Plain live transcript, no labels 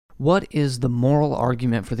What is the moral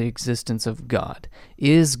argument for the existence of God?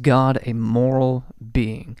 Is God a moral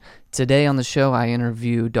being? Today on the show, I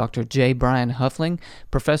interview Dr. J. Brian Huffling,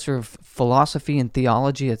 professor of philosophy and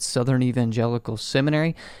theology at Southern Evangelical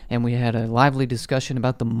Seminary, and we had a lively discussion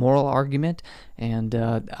about the moral argument. And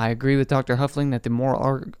I agree with Dr. Huffling that the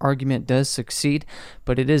moral argument does succeed,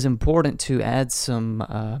 but it is important to add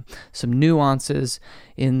some nuances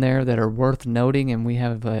in there that are worth noting, and we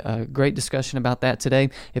have a great discussion about that today.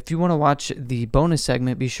 If you want to watch the bonus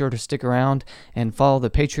segment, be sure to stick around and follow the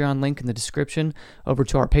Patreon link in the description over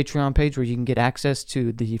to our Patreon page, where you can get access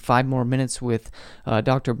to the 5 more minutes with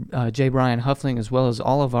Dr. J. Brian Huffling, as well as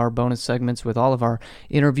all of our bonus segments with all of our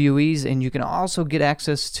interviewees. And you can also get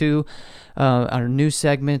access to our new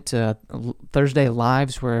segment, Thursday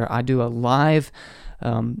Lives, where I do a live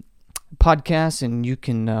podcast, and you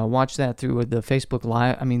can watch that through the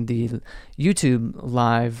the YouTube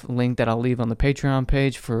live link that I'll leave on the Patreon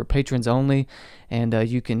page for patrons only, and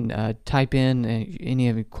you can type in any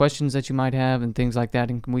of the questions that you might have and things like that,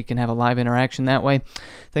 and we can have a live interaction that way.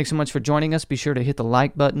 Thanks so much for joining us. Be sure to hit the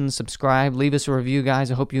like button, subscribe, leave us a review,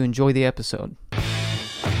 guys. I hope you enjoy the episode.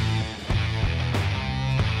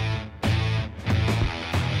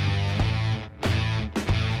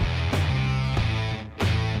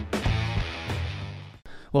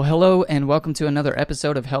 Well, hello, and welcome to another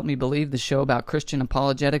episode of Help Me Believe, the show about Christian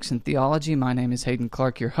apologetics and theology. My name is Hayden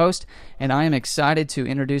Clark, your host, and I am excited to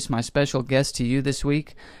introduce my special guest to you this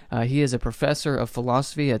week. He is a professor of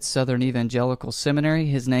philosophy at Southern Evangelical Seminary.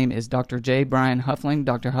 His name is Dr. J. Brian Huffling.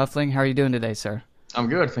 Dr. Huffling, how are you doing today, sir? I'm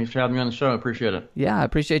good. Thanks for having me on the show. I appreciate it. Yeah, I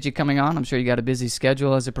appreciate you coming on. I'm sure you got a busy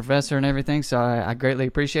schedule as a professor and everything, so I greatly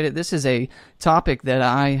appreciate it. This is a topic that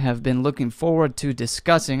I have been looking forward to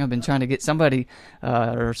discussing. I've been trying to get somebody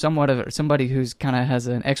somebody who's kind of has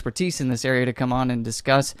an expertise in this area to come on and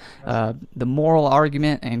discuss the moral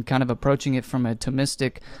argument and kind of approaching it from a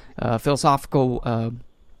Thomistic philosophical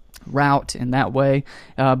route in that way.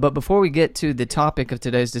 But before we get to the topic of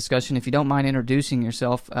today's discussion, if you don't mind introducing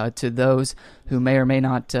yourself to those who may or may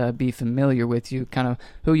not be familiar with you, kind of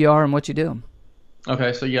who you are and what you do.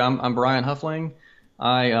 Okay, so yeah, I'm Brian Huffling.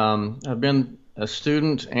 I have been a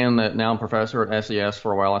student and now I'm professor at SES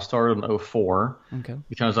for a while. I started in 2004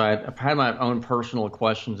 because I had my own personal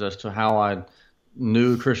questions as to how I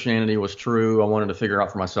knew Christianity was true. I wanted to figure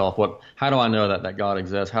out for myself, how do I know that God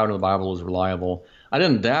exists? How do the Bible is reliable? I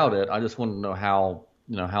didn't doubt it. I just wanted to know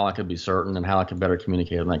how I could be certain and how I could better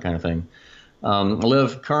communicate and that kind of thing. I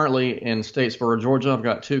live currently in Statesboro, Georgia. I've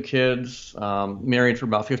got 2 kids, married for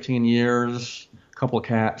about 15 years, a couple of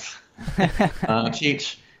cats.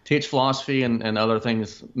 Teach philosophy and other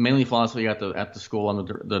things, mainly philosophy at the school. I'm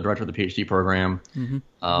the director of the PhD program.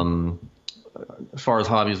 Mm-hmm. As far as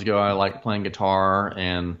hobbies go, I like playing guitar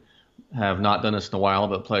and have not done this in a while,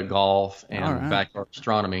 but played golf and backyard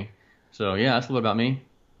astronomy. So, yeah, that's a little bit about me.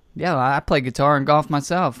 Yeah, I play guitar and golf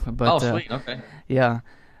myself. But, sweet. Okay. Yeah.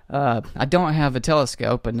 I don't have a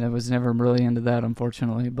telescope, and I was never really into that,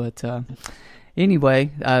 unfortunately. But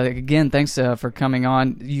anyway, again, thanks for coming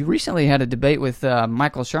on. You recently had a debate with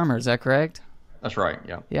Michael Shermer, is that correct? That's right,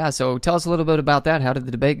 yeah. Yeah, so tell us a little bit about that. How did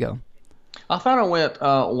the debate go? I thought it went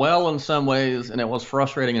well in some ways, and it was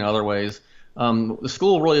frustrating in other ways. The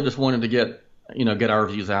school really just wanted to get our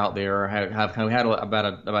views out there. We had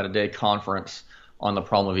about a day conference on the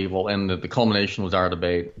problem of evil, and the culmination was our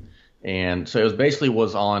debate. And so it was basically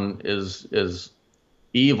on is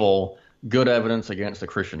evil good evidence against the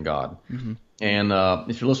Christian God? Mm-hmm. And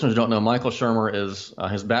if your listeners don't know, Michael Shermer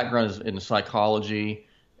his background is in psychology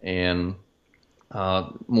and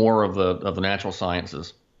more of the natural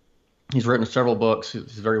sciences. He's written several books.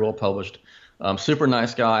 He's very well published. Super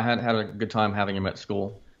nice guy. I had a good time having him at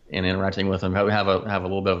school and interacting with him. We have a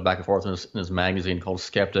little bit of a back and forth in his magazine called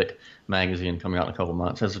Skeptic Magazine, coming out in a couple of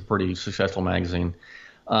months. It's a pretty successful magazine.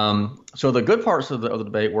 So the good parts of the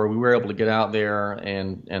debate where we were able to get out there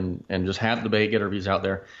and just have the debate, get our views out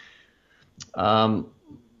there.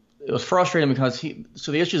 It was frustrating because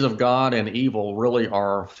the issues of God and evil really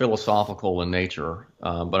are philosophical in nature,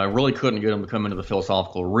 but I really couldn't get him to come into the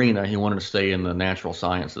philosophical arena. He wanted to stay in the natural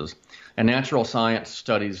sciences, and natural science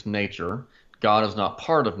studies nature. God is not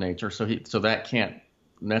part of nature,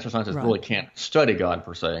 natural sciences really can't study God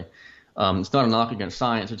per se. It's not a knock against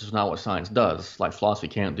science. It's just not what science does. Like philosophy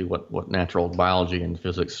can't do what natural biology and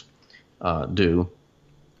physics do.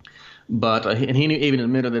 But he even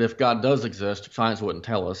admitted that if God does exist, science wouldn't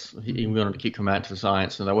tell us. He wanted to keep coming back to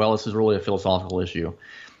science and that, well, this is really a philosophical issue.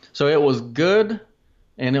 So it was good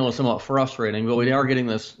and it was somewhat frustrating. But we are getting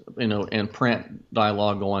this, in print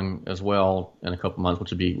dialogue going as well in a couple months,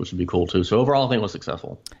 which would be cool too. So overall, I think it was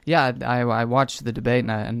successful. Yeah, I watched the debate,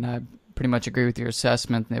 and I pretty much agree with your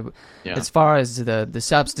assessment. Yeah. As far as the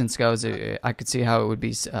substance goes, I could see how it would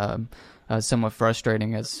be somewhat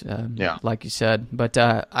frustrating, as like you said. But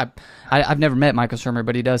I've never met Michael Shermer,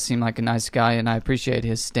 but he does seem like a nice guy, and I appreciate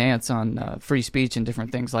his stance on free speech and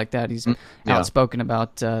different things like that. He's outspoken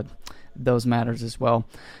about those matters as well.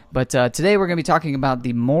 But today we're going to be talking about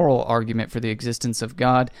the moral argument for the existence of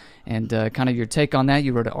God, and kind of your take on that.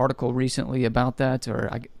 You wrote an article recently about that,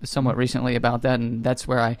 or somewhat recently about that, and that's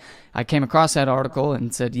where I came across that article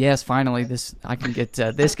and said, yes, finally, I can get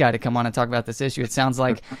this guy to come on and talk about this issue. It sounds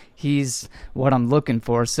like he's what I'm looking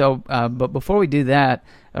for. So, but before we do that,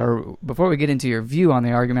 or before we get into your view on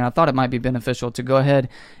the argument, I thought it might be beneficial to go ahead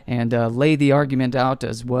and lay the argument out,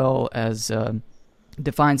 as well as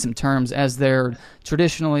define some terms as they're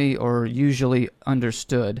traditionally or usually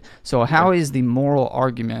understood. So how is the moral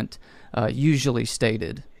argument usually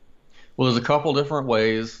stated? Well, there's a couple different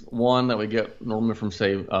ways. One that we get normally from,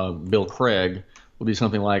 say, Bill Craig would be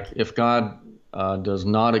something like, if God does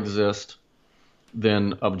not exist,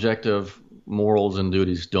 then objective morals and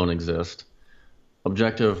duties don't exist.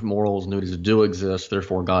 Objective morals and duties do exist,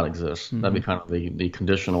 therefore God exists. Mm-hmm. That'd be kind of the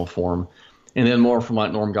conditional form. And then more from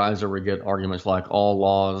like Norm Geiser, we get arguments like all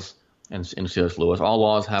laws, and C.S. Lewis, all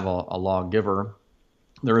laws have a lawgiver.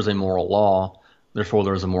 There is a moral law, therefore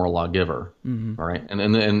there is a moral lawgiver. Mm-hmm. Right?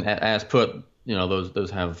 And as put,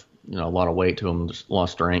 those have a lot of weight to them, just a lot of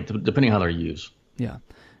strength, depending on how they're used. Yeah,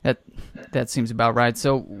 that seems about right.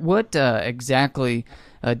 So what exactly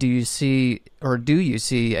do you see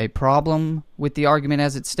a problem with the argument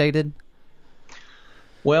as it's stated?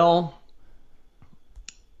 Well,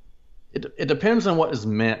 it depends on what is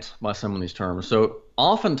meant by some of these terms. So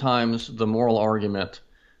oftentimes the moral argument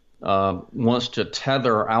wants to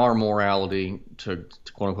tether our morality to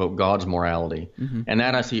quote unquote God's morality, mm-hmm. and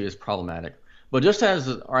that I see is problematic. But just as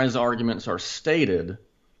arguments are stated,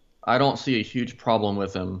 I don't see a huge problem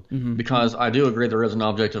with them, mm-hmm. because I do agree there is an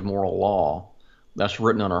objective moral law that's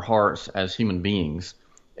written on our hearts as human beings,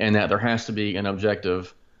 and that there has to be an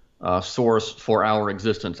objective source for our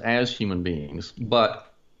existence as human beings. But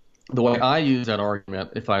the way I use that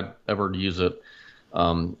argument, if I ever use it,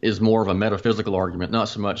 is more of a metaphysical argument, not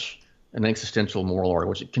so much an existential moral argument,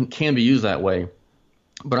 which it can be used that way.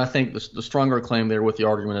 But I think the stronger claim there with the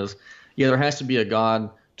argument is, there has to be a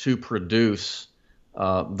God to produce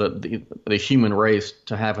the human race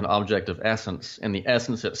to have an objective essence, and the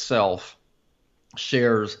essence itself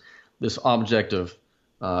shares this objective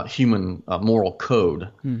human moral code,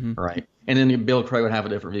 mm-hmm. right? And then Bill Craig would have a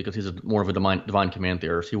different view because he's more of a divine command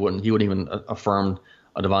theorist. He wouldn't even affirm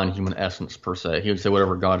a divine human essence per se. He would say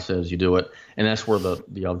whatever God says, you do it, and that's where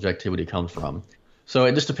the objectivity comes from. So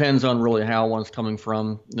it just depends on really how one's coming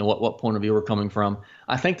from, what point of view we're coming from.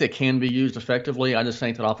 I think they can be used effectively. I just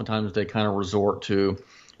think that oftentimes they kind of resort to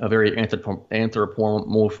a very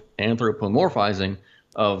anthropomorphizing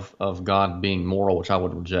of God being moral, which I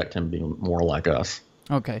would reject him being moral like us.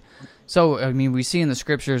 Okay. So, I mean, we see in the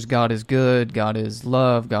scriptures God is good, God is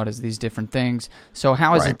love, God is these different things. So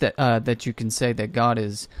how is it that you can say that God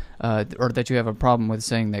is, or that you have a problem with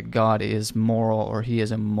saying that God is moral, or he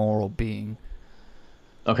is a moral being?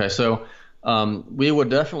 Okay, so we would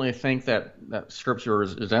definitely think that scripture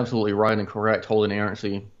is absolutely right and correct, holy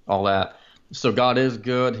inerrancy, all that. So God is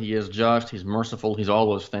good, he is just, he's merciful, he's all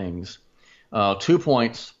those things. 2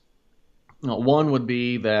 points. One would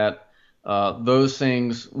be that those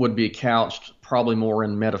things would be couched probably more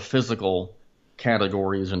in metaphysical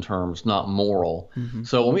categories and terms, not moral. Mm-hmm.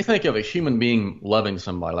 So when we think of a human being loving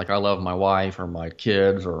somebody, like I love my wife or my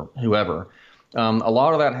kids or whoever, a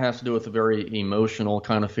lot of that has to do with a very emotional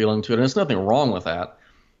kind of feeling to it, and there's nothing wrong with that.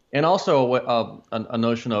 And also a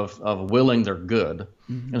notion of willing their good.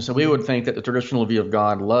 Mm-hmm. And so we would think that the traditional view of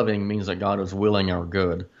God loving means that God is willing our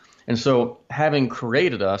good. And so having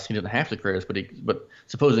created us, he didn't have to create us, but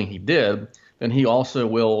supposing he did, then he also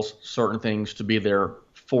wills certain things to be there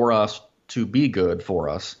for us, to be good for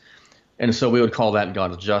us. And so we would call that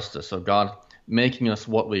God's justice. So God making us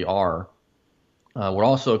what we are would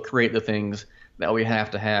also create the things that we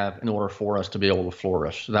have to have in order for us to be able to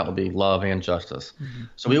flourish. So that would be love and justice. Mm-hmm.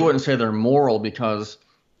 So we wouldn't say they're moral because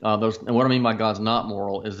and what I mean by God's not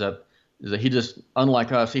moral is that he just,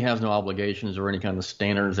 unlike us, he has no obligations or any kind of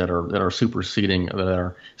standards that are superseding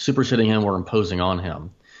him or imposing on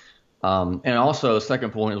him. And also, the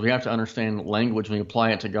second point is we have to understand language when we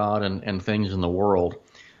apply it to God and things in the world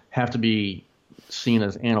have to be seen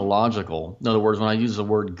as analogical. In other words, when I use the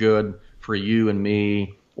word good for you and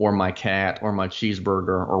me or my cat or my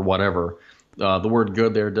cheeseburger or whatever. The word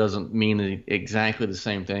good there doesn't mean exactly the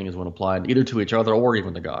same thing as when applied either to each other or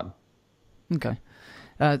even to God. Okay.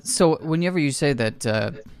 So whenever you say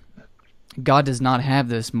that God does not have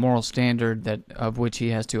this moral standard that of which he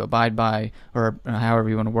has to abide by, or however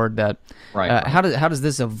you want to word that, Right. how does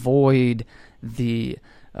this avoid the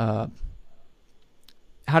how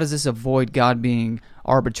does this avoid God being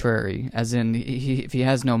arbitrary? As in, if he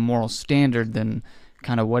has no moral standard, then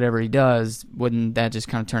kind of whatever he does, wouldn't that just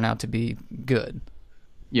kind of turn out to be good?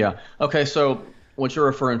 Yeah. Okay. So what you're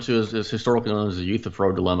referring to is historically known as the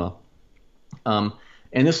Euthyphro dilemma. Um,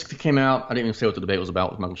 and this came out. I didn't even say what the debate was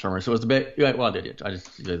about with Michael Shermer. So it was debate. Yeah, well, I did. I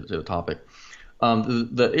just did the topic.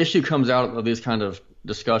 The issue comes out of these kind of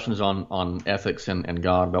discussions on ethics and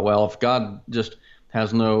God. About, well, if God just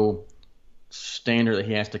has no standard that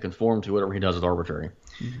he has to conform to, whatever he does is arbitrary.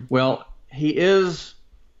 Mm-hmm. Well, he is.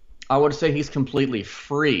 I would say he's completely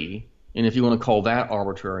free, and if you want to call that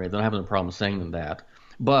arbitrary, then I have no problem saying that.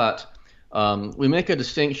 But we make a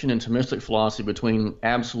distinction in Thomistic philosophy between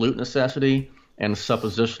absolute necessity and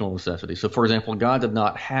suppositional necessity. So, for example, God did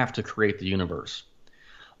not have to create the universe.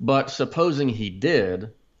 But supposing he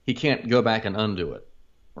did, he can't go back and undo it,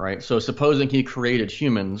 right? So supposing he created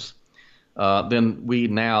humans, then we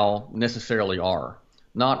now necessarily are.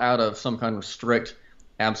 Not out of some kind of strict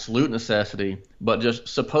absolute necessity, but just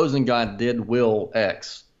supposing God did will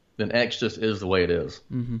X, then X just is the way it is.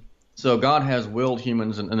 Mm-hmm. So God has willed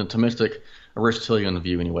humans, in the Thomistic Aristotelian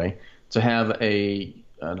view anyway, to have an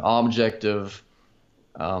objective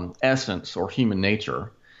essence or human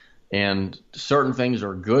nature. And certain things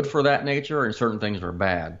are good for that nature and certain things are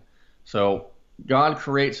bad. So God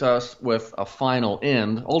creates us with a final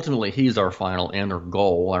end. Ultimately, he's our final end or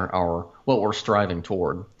goal, our what we're striving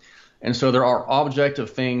toward. And so there are objective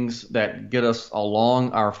things that get us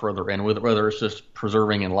along our further end, whether it's just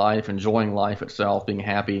preserving in life, enjoying life itself, being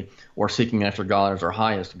happy, or seeking after God as our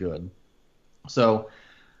highest good. So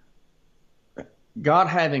God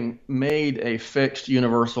having made a fixed,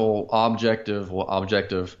 universal,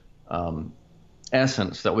 objective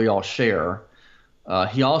essence that we all share,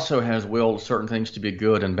 he also has willed certain things to be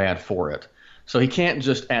good and bad for it. So he can't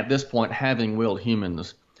just, at this point, having willed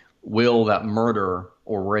humans, will that murder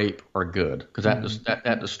or rape are good, because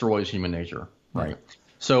that destroys human nature, right?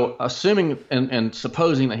 So assuming and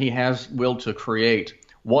supposing that he has willed to create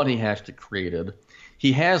what he has to created,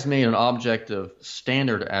 he has made an objective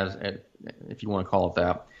standard, as if you want to call it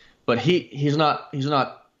that, but he's not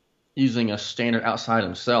using a standard outside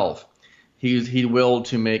himself. He willed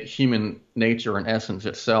to make human nature and essence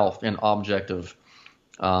itself an objective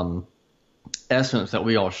essence that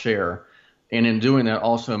we all share. And in doing that,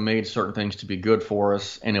 also made certain things to be good for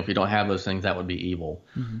us. And if we don't have those things, that would be evil.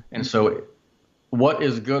 Mm-hmm. And so what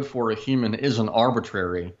is good for a human isn't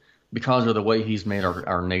arbitrary because of the way he's made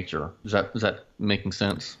our nature. Is that making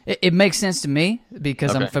sense? It makes sense to me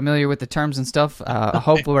because I'm familiar with the terms and stuff.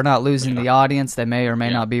 Hopefully we're not losing the audience that may or may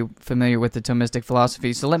not be familiar with the Thomistic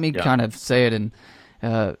philosophy. So let me kind of say it in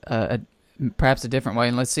perhaps a different way,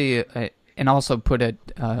 and let's see and also put it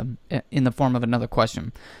in the form of another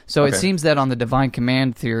question. So it seems that on the divine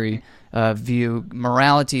command theory view,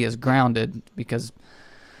 morality is grounded, because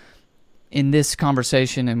in this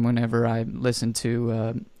conversation and whenever I listen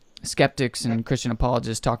to skeptics and Christian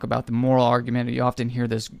apologists talk about the moral argument, you often hear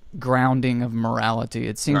this grounding of morality.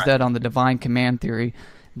 It seems that on the divine command theory,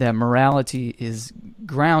 that morality is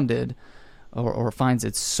grounded or finds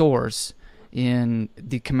its source in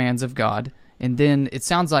the commands of God. And then it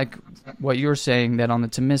sounds like what you're saying, that on the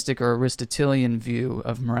Thomistic or Aristotelian view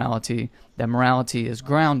of morality, that morality is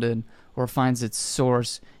grounded or finds its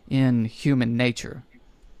source in human nature.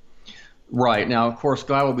 Right. Now, of course,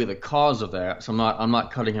 God will be the cause of that, so I'm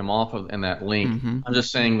not cutting him off in that link. Mm-hmm. I'm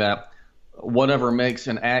just saying that whatever makes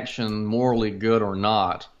an action morally good or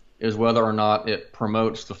not is whether or not it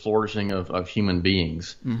promotes the flourishing of human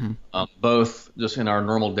beings, both just in our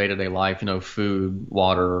normal day-to-day life, food,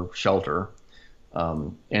 water, shelter,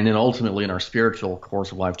 and then ultimately in our spiritual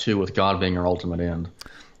course of life too, with God being our ultimate end.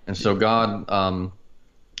 And so God,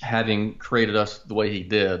 having created us the way he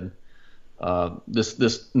did,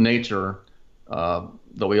 this nature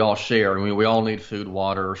that we all share. I mean, we all need food,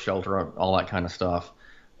 water, shelter, all that kind of stuff.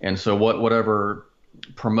 And so whatever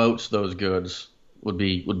promotes those goods would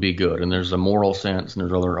be good. And there's a moral sense, and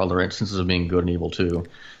there's other instances of being good and evil too.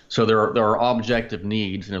 So there are objective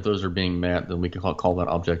needs, and if those are being met, then we can call that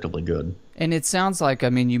objectively good. And it sounds like,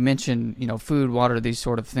 you mentioned, food, water, these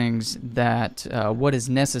sort of things, that what is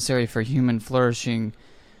necessary for human flourishing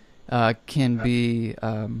can be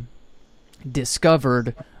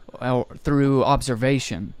discovered through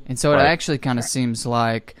observation. And so it actually kind of seems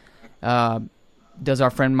like, does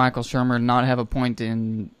our friend Michael Shermer not have a point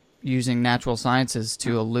in using natural sciences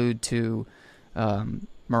to allude to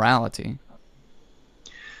morality?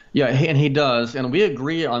 Yeah, and he does, and we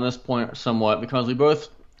agree on this point somewhat because we both.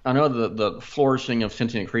 I know the flourishing of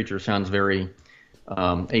sentient creatures sounds very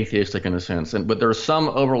atheistic in a sense, but there's some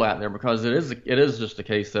overlap there because it is just the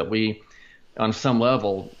case that we, on some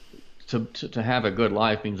level, to have a good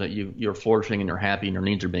life means that you're flourishing and you're happy and your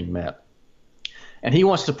needs are being met. And he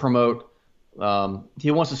wants to promote.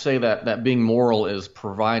 He wants to say that being moral is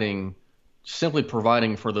simply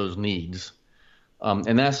providing for those needs.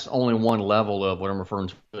 And that's only one level of what I'm referring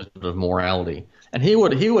to as morality. And he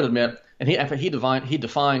would admit, and he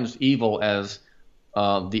defines evil as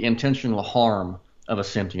the intentional harm of a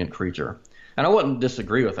sentient creature. And I wouldn't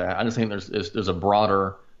disagree with that. I just think there's a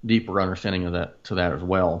broader, deeper understanding of that as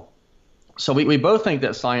well. So we both think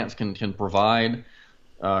that science can provide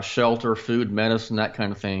shelter, food, medicine, that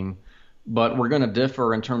kind of thing. But we're going to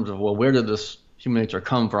differ in terms of, well, where did this human nature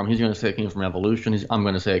come from? He's going to say it came from evolution. I'm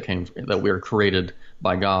going to say that we were created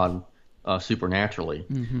by God supernaturally.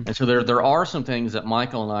 Mm-hmm. And so there are some things that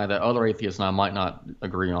Michael and I, that other atheists and I might not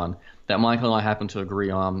agree on, that Michael and I happen to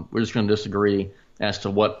agree on. We're just going to disagree as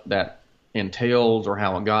to what that entails or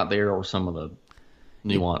how it got there or some of the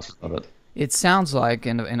nuance of it. It sounds like,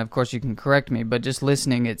 and of course you can correct me, but just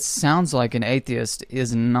listening, it sounds like an atheist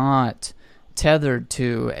is not tethered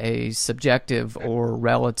to a subjective or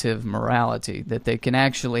relative morality, that they can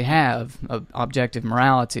actually have objective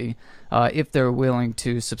morality if they're willing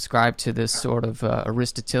to subscribe to this sort of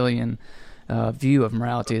Aristotelian view of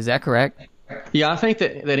morality. Is that correct? Yeah, I think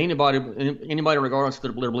that anybody, regardless of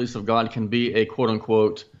their beliefs of God, can be a quote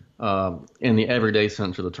unquote, in the everyday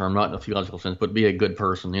sense of the term, not in the theological sense, but be a good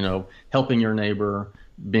person. Helping your neighbor,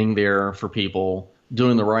 being there for people,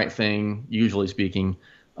 doing the right thing, usually speaking.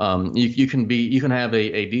 You can have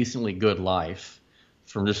a decently good life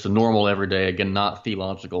from just a normal everyday, again, not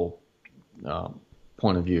theological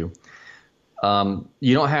point of view.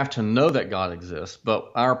 You don't have to know that God exists,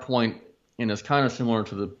 but our point, and it's kind of similar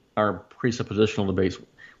to our presuppositional debates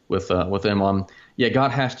with them on,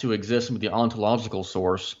 God has to exist with the ontological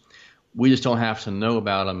source. We just don't have to know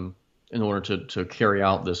about him in order to carry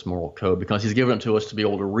out this moral code, because he's given it to us to be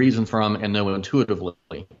able to reason from and know intuitively.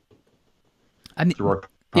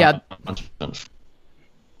 Yeah,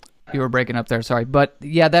 you were breaking up there, sorry. But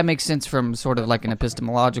yeah, that makes sense from sort of like an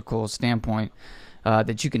epistemological standpoint,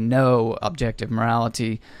 that you can know objective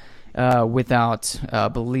morality without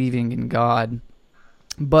believing in God.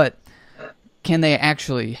 But can they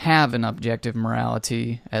actually have an objective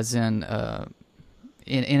morality, as in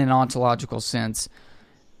an ontological sense,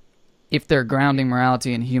 if they're grounding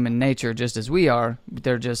morality in human nature just as we are?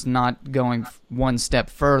 They're just not going one step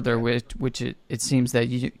further, which it seems that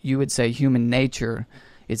you would say human nature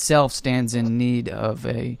itself stands in need of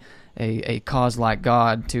a cause like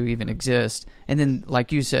God to even exist. And then,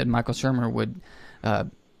 like you said, Michael Shermer would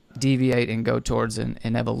deviate and go towards an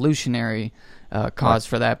evolutionary cause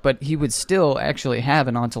for that, but he would still actually have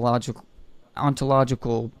an ontological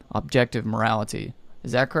objective morality.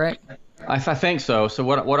 Is that correct? I think so. So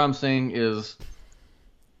what I'm saying is,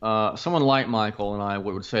 someone like Michael and I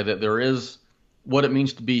would say that there is what it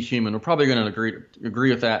means to be human. We're probably going to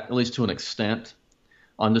agree with that, at least to an extent,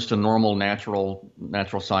 on just a normal natural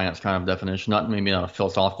science kind of definition, maybe not a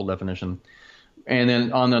philosophical definition. And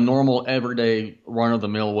then on the normal everyday run of the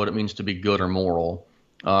mill, what it means to be good or moral.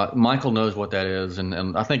 Michael knows what that is,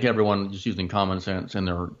 and I think everyone just using common sense and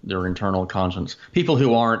their internal conscience. People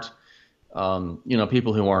who aren't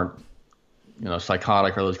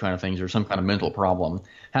psychotic or those kind of things, or some kind of mental problem,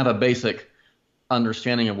 have a basic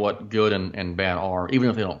understanding of what good and bad are,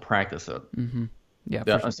 even if they don't practice it. Mm-hmm. Yeah,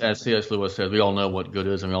 as C.S. Lewis says, we all know what good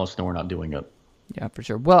is, and we also know we're not doing it. Yeah, for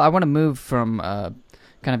sure. Well, I want to move from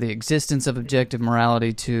kind of the existence of objective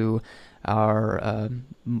morality to our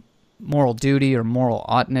moral duty or moral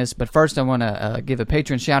oughtness. But first, I want to give a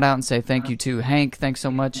patron shout out and say thank you to Hank. Thanks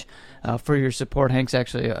so much for your support. Hank's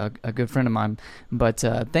actually a good friend of mine. But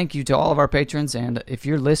thank you to all of our patrons. And if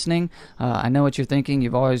you're listening, I know what you're thinking.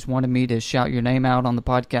 You've always wanted me to shout your name out on the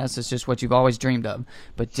podcast. It's just what you've always dreamed of.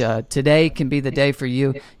 But today can be the day for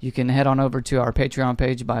you. You can head on over to our Patreon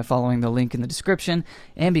page by following the link in the description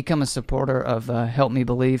and become a supporter of Help Me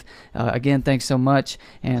Believe. Again, thanks so much.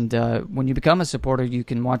 And when you become a supporter, you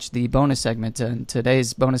can watch the bonus segment. And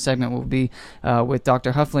today's bonus segment will be with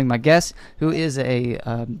Dr. Huffling, my guest, who is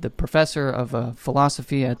the professor of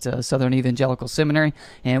philosophy at Southern Evangelical Seminary.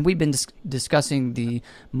 And we've been discussing the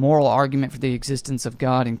moral argument for the existence of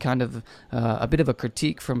God and kind of a bit of a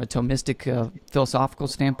critique from a Thomistic philosophical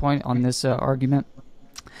standpoint on this argument.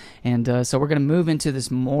 And so we're going to move into this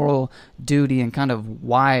moral duty and kind of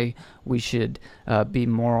why we should be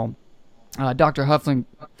moral. Dr. Huffling,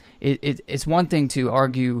 it's one thing to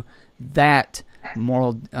argue that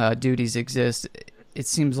moral duties exist. It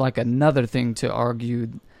seems like another thing to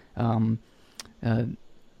argue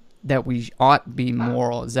that we ought be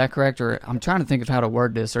moral. Is that correct? Or I'm trying to think of how to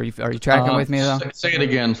word this. Are you tracking with me, though? Say it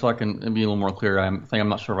again so I can be a little more clear. I'm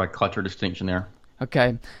not sure if I caught your distinction there.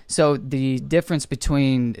 Okay, so the difference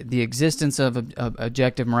between the existence of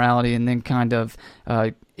objective morality and then kind of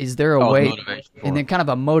is there a way, and then kind of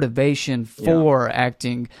a motivation for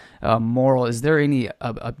acting moral? Is there any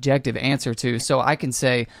objective answer to? So I can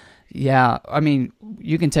say, yeah, I mean,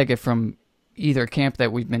 you can take it from either camp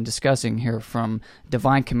that we've been discussing here, from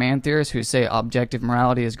divine command theorists who say objective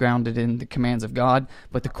morality is grounded in the commands of God,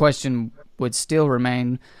 but the question would still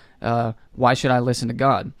remain, why should I listen to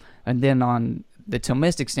God? And then on the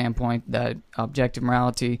Thomistic standpoint, that objective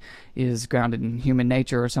morality is grounded in human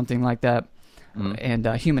nature or something like that, and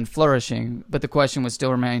human flourishing. But the question would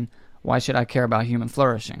still remain, why should I care about human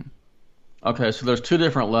flourishing? Okay, so there's two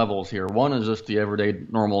different levels here. One is just the everyday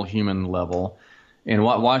normal human level, and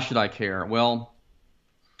why should I care? Well,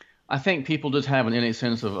 I think people just have an innate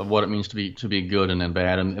sense of what it means to be good and then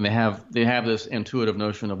bad, and they have this intuitive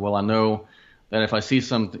notion of, well, I know that if I see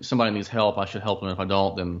somebody needs help, I should help them. If I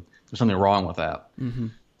don't, then there's something wrong with that. Mm-hmm.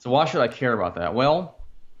 So why should I care about that? Well,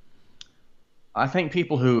 I think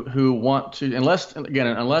people who want to,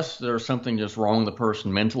 unless there's something just wrong with the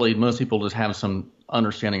person mentally, most people just have some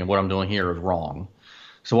understanding of what I'm doing here is wrong.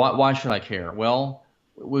 So why should I care? Well,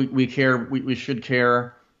 we should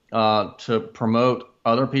care to promote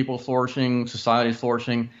other people flourishing, society's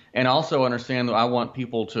flourishing, and also understand that I want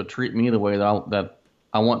people to treat me the way that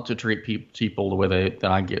I want to treat people the way that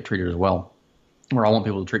I get treated as well. Or I want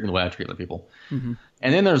people to treat me the way I treat other people. Mm-hmm.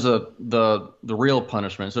 And then there's the real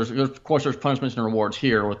punishments. There's punishments and rewards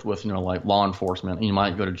here with like law enforcement. You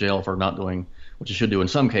might go to jail for not doing what you should do in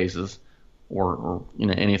some cases, or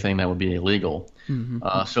anything that would be illegal.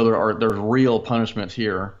 Mm-hmm. So there's real punishments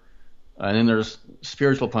here, and then there's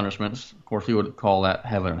spiritual punishments. Of course, we would call that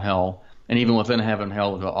heaven and hell. And even within heaven and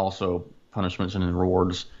hell, there's also punishments and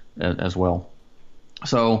rewards as well.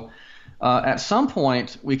 So at some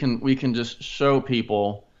point, we can just show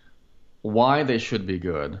people why they should be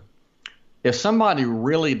good. If somebody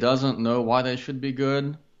really doesn't know why they should be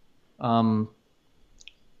good, I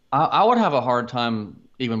would have a hard time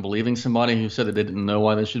even believing somebody who said that they didn't know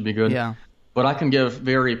why they should be good. Yeah. But I can give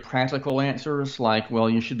very practical answers like, well,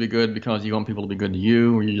 you should be good because you want people to be good to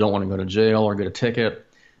you, or you don't want to go to jail or get a ticket,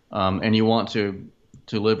 and you want to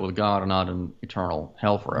live with God and not in eternal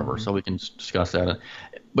hell forever. Mm-hmm. So we can discuss that.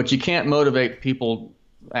 But you can't motivate people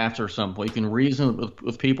after some point. You can reason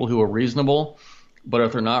with people who are reasonable, but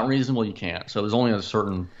if they're not reasonable, you can't. So there's only a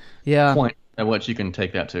certain point at which you can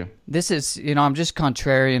take that to. This is, I'm just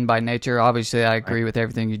contrarian by nature. Obviously, I agree with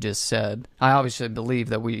everything you just said. I obviously believe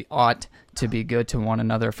that we ought to be good to one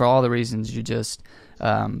another for all the reasons you just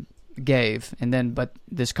gave. But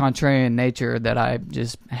this contrarian nature that I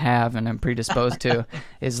just have and am predisposed to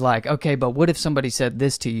is like, okay, but what if somebody said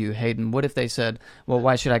this to you, Hayden? What if they said, well,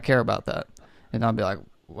 why should I care about that? And I'll be like,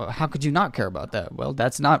 well, how could you not care about that? Well,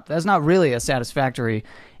 that's not really a satisfactory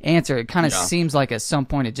answer. It kind of seems like at some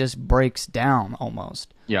point it just breaks down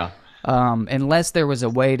almost. Yeah. Unless there was a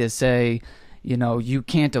way to say, you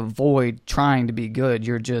can't avoid trying to be good.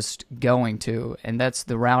 You're just going to. And that's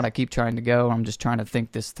the route I keep trying to go. I'm just trying to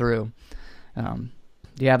think this through. Do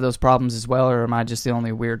you have those problems as well, or am I just the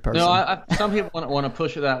only weird person? No, some people want to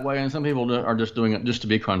push it that way, and some people are just doing it just to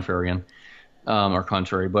be contrarian. Or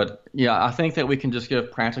contrary, but I think that we can just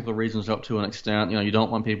give practical reasons up to an extent. You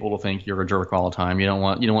don't want people to think you're a jerk all the time. You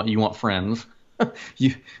want friends.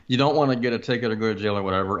 you don't want to get a ticket or go to jail or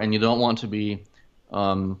whatever, and you don't want to be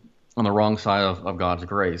on the wrong side of God's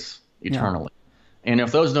grace eternally. Yeah. And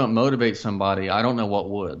if those don't motivate somebody, I don't know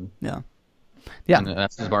what would. Yeah. And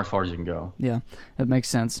that's as far as you can go. Yeah, that makes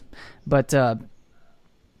sense. But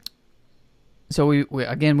so we've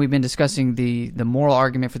been discussing the moral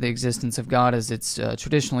argument for the existence of God as it's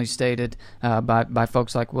traditionally stated by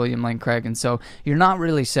folks like William Lane Craig. And so you're not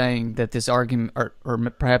really saying that this argument, or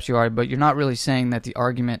perhaps you are, but you're not really saying that the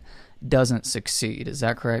argument doesn't succeed. Is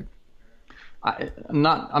that correct? I'm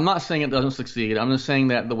not saying it doesn't succeed. I'm just saying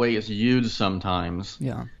that the way it's used sometimes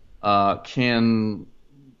can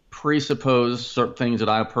presuppose certain things that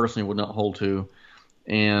I personally would not hold to,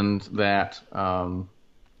 and that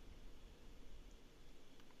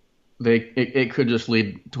it could just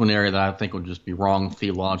lead to an area that I think would just be wrong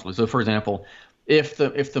theologically. So, for example, if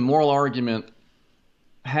the moral argument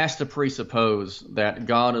has to presuppose that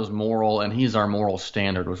God is moral and He's our moral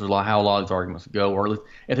standard, which is how a lot of these arguments go, or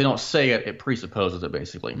if they don't say it, it presupposes it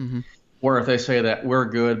basically. Or if they say that we're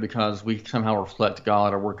good because we somehow reflect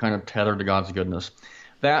God, or we're kind of tethered to God's goodness,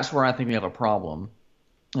 that's where I think we have a problem.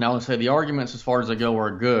 And I would say the arguments, as far as they go,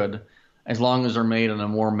 are good as long as they're made in a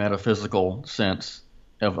more metaphysical sense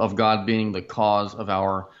of God being the cause of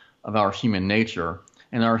our human nature,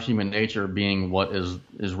 and our human nature being what is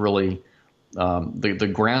really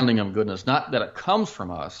the grounding of goodness. Not that it comes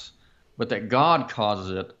from us, but that God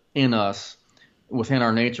causes it in us, within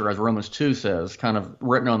our nature, as Romans 2 says, kind of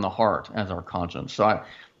written on the heart as our conscience. So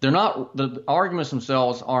they're not, the arguments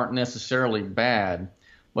themselves aren't necessarily bad,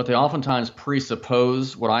 but they oftentimes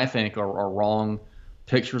presuppose what I think are wrong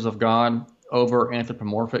pictures of God, over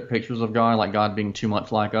anthropomorphic pictures of God, like God being too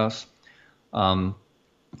much like us.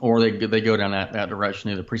 Or they go down that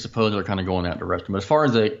direction. Either presuppose or kind of go in that direction. But as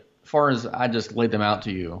far as I just laid them out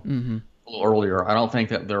to you a little earlier, I don't think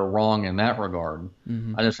that they're wrong in that regard.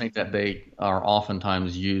 I just think that they are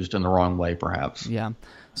oftentimes used in the wrong way, perhaps. Yeah.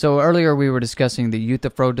 So earlier we were discussing the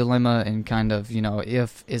Euthyphro dilemma, and kind of,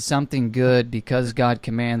 if is something good because God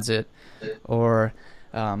commands it, or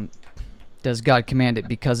does God command it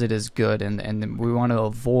because it is good? And we want to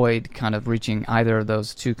avoid kind of reaching either of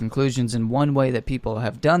those two conclusions. And one way that people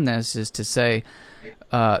have done this is to say,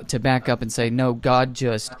 to back up and say, no, God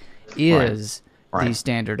just is the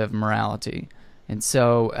standard of morality. And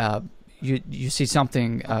so you see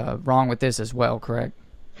something wrong with this as well, correct?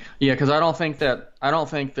 Yeah, because I don't think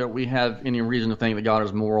that we have any reason to think that God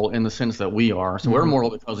is moral in the sense that we are. So we're moral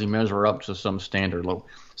because we measure up to some standard.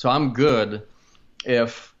 So I'm good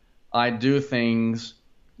if I do things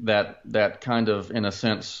that kind of, in a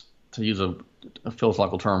sense, to use a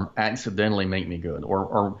philosophical term, accidentally make me good,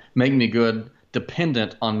 or make me good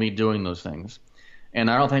dependent on me doing those things. And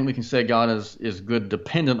I don't think we can say God is good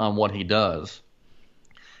dependent on what He does.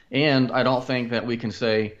 And I don't think that we can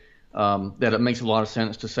say that it makes a lot of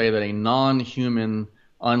sense to say that a non-human,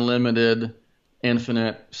 unlimited,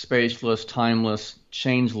 infinite, spaceless, timeless,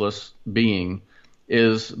 changeless being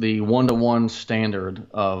is the one-to-one standard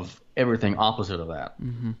of everything opposite of that,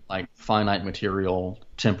 like finite, material,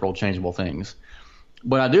 temporal, changeable things.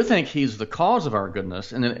 But I do think He's the cause of our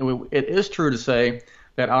goodness, and it is true to say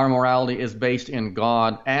that our morality is based in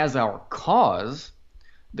God as our cause,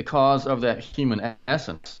 the cause of that human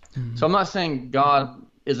essence. So I'm not saying God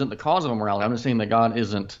isn't the cause of our morality. I'm just saying that God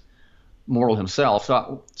isn't moral Himself.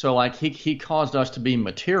 So like He caused us to be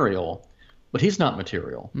material, but He's not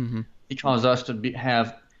material. He caused us to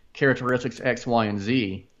have characteristics X, Y, and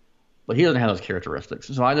Z, but He doesn't have those characteristics.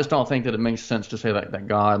 So I just don't think that it makes sense to say that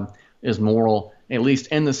God is moral, at least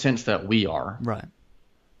in the sense that we are. Right.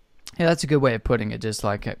 Yeah, that's a good way of putting it. Just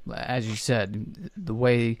like, as you said, the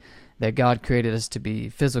way that God created us to be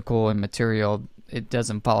physical and material, it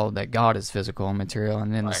doesn't follow that God is physical and material.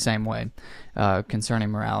 And in the same way, concerning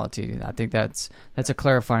morality, I think that's a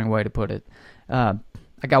clarifying way to put it. I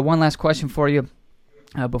got one last question for you.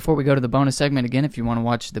 Before we go to the bonus segment, again, if you want to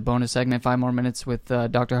watch the bonus segment, 5 more minutes with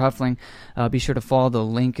Dr. Huffling, be sure to follow the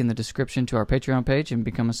link in the description to our Patreon page and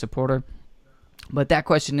become a supporter. But that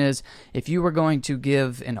question is, if you were going to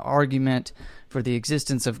give an argument for the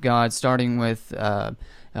existence of God, starting with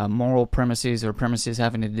moral premises or premises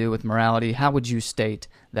having to do with morality, how would you state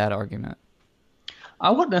that argument?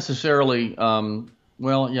 I wouldn't necessarily.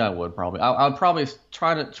 Well, yeah, I would probably. I'd probably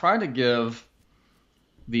try to give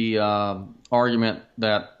the argument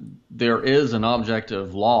that there is an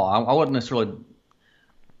objective law. I wouldn't necessarily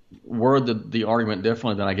word the argument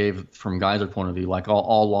differently than I gave from Geyser's point of view. Like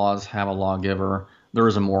all laws have a lawgiver. There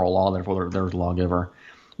is a moral law, therefore there's a lawgiver.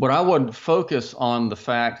 But I would focus on the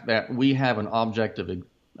fact that we have an objective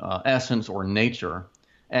essence or nature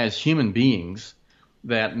as human beings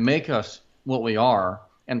that make us what we are.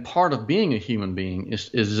 And part of being a human being is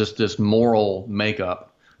just this moral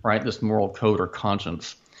makeup, right? This moral code or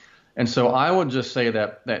conscience. And so I would just say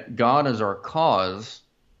that God is our cause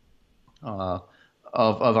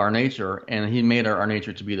of our nature, and He made our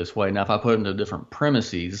nature to be this way. Now, if I put it into different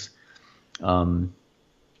premises, I don't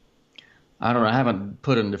know. I haven't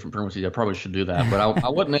put it in different premises. I probably should do that, but I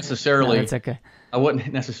wouldn't necessarily. No, it's okay. I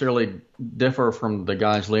wouldn't necessarily differ from the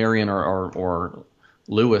Geislerian or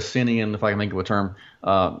Lewisian, if I can think of a term,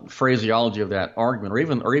 phraseology of that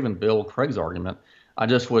argument, or even Bill Craig's argument. I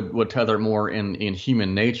just would tether more in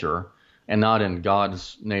human nature and not in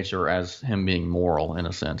God's nature as him being moral in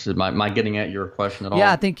a sense. Am I getting at your question at all?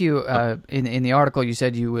 Yeah, I think you in the article you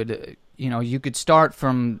said you would you could start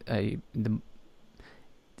from the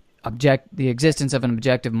existence of an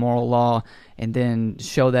objective moral law and then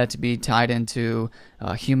show that to be tied into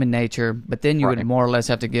human nature, but then you would more or less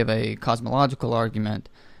have to give a cosmological argument.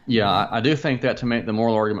 Yeah, I do think that to make the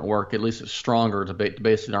moral argument work, at least it's stronger to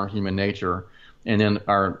base it on human nature, and then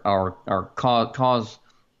our cause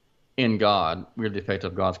in God, we're the effect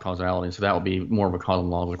of God's causality, so that would be more of a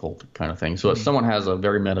cosmological kind of thing. So if someone has a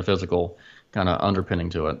very metaphysical kind of underpinning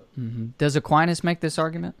to it. Mm-hmm. Does Aquinas make this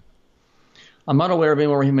argument? I'm not aware of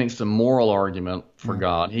anywhere where he makes a moral argument for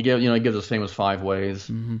God. He gives the famous 5 ways,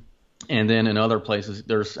 and then in other places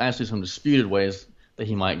there's actually some disputed ways that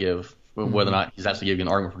he might give, whether or not he's actually giving an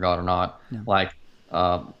argument for God or not. Yeah. Like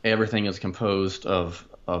everything is composed of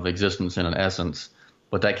existence in an essence,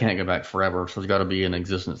 but that can't go back forever. So there's got to be an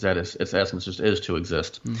existence that its essence just is to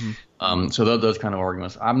exist. So those kind of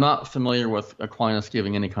arguments. I'm not familiar with Aquinas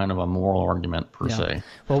giving any kind of a moral argument per se.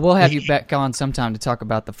 Well, we'll have you back on sometime to talk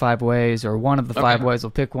about the 5 ways, or one of the 5 ways. We'll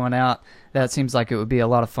pick one out. That seems like it would be a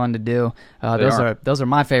lot of fun to do. Those are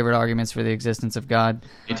my favorite arguments for the existence of God.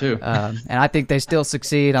 Me too. And I think they still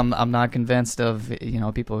succeed. I'm not convinced of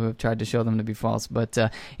people who have tried to show them to be false. But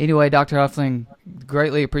anyway, Dr. Huffling,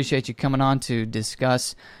 greatly appreciate you coming on to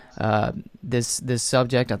discuss this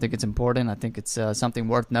subject. I think it's important. I think it's something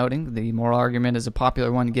worth noting. The moral argument is a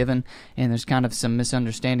popular one given, and there's kind of some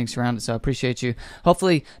misunderstandings around it, so I appreciate you.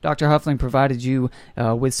 Hopefully, Dr. Huffling provided you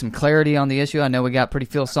with some clarity on the issue. I know we got pretty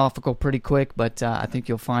philosophical pretty quick, but I think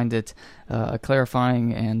you'll find it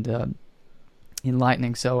clarifying and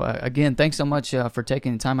enlightening. So, again, thanks so much for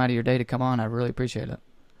taking the time out of your day to come on. I really appreciate it.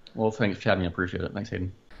 Well, thanks for having me. I appreciate it. Thanks,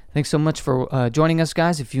 Hayden. Thanks so much for joining us,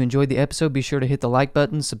 guys. If you enjoyed the episode, be sure to hit the like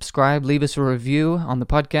button, subscribe, leave us a review on the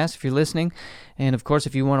podcast if you're listening. And, of course,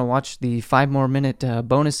 if you want to watch the 5 more minute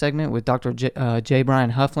bonus segment with Dr. J.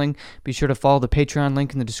 Brian Huffling, be sure to follow the Patreon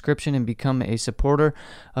link in the description and become a supporter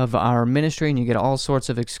of our ministry. And you get all sorts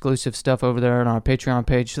of exclusive stuff over there on our Patreon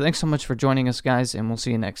page. So thanks so much for joining us, guys, and we'll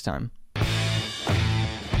see you next time.